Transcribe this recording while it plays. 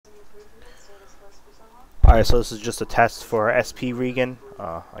Alright, so this is just a test for SP regen.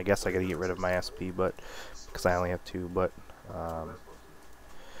 I guess I gotta get rid of my SP, but because I only have 2, but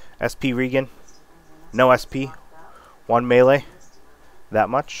SP regen, no SP, 1 melee, that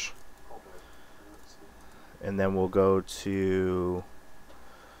much. And then we'll go to,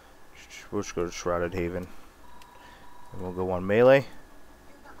 we'll just go to Shrouded Haven. And we'll go 1 melee.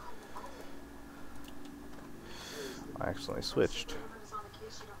 I accidentally switched.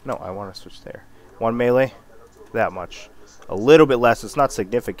 No, I want to switch there. 1 melee, that much. A little bit less, it's not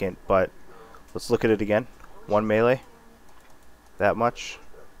significant, but let's look at it again. 1 melee, that much.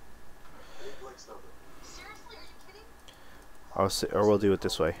 Or we'll do it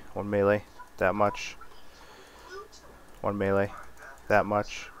this way. 1 melee, that much. 1 melee, that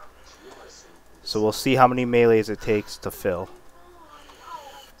much. So we'll see how many melees it takes to fill.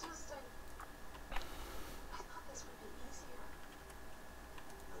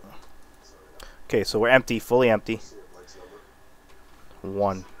 Okay, so we're empty, fully empty.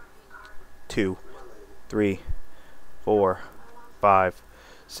 1, 2, 3, 4, 5,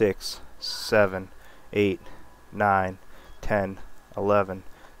 6, 7, 8, 9, 10, 11,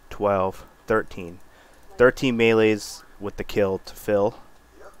 12, 13. 13 melees with the kill to fill.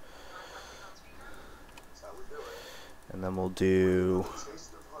 And then we'll do,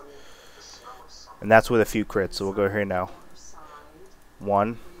 and that's with a few crits, so we'll go here now.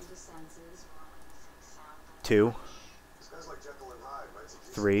 1, 2,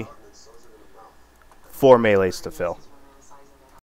 3, 4 melees to fill.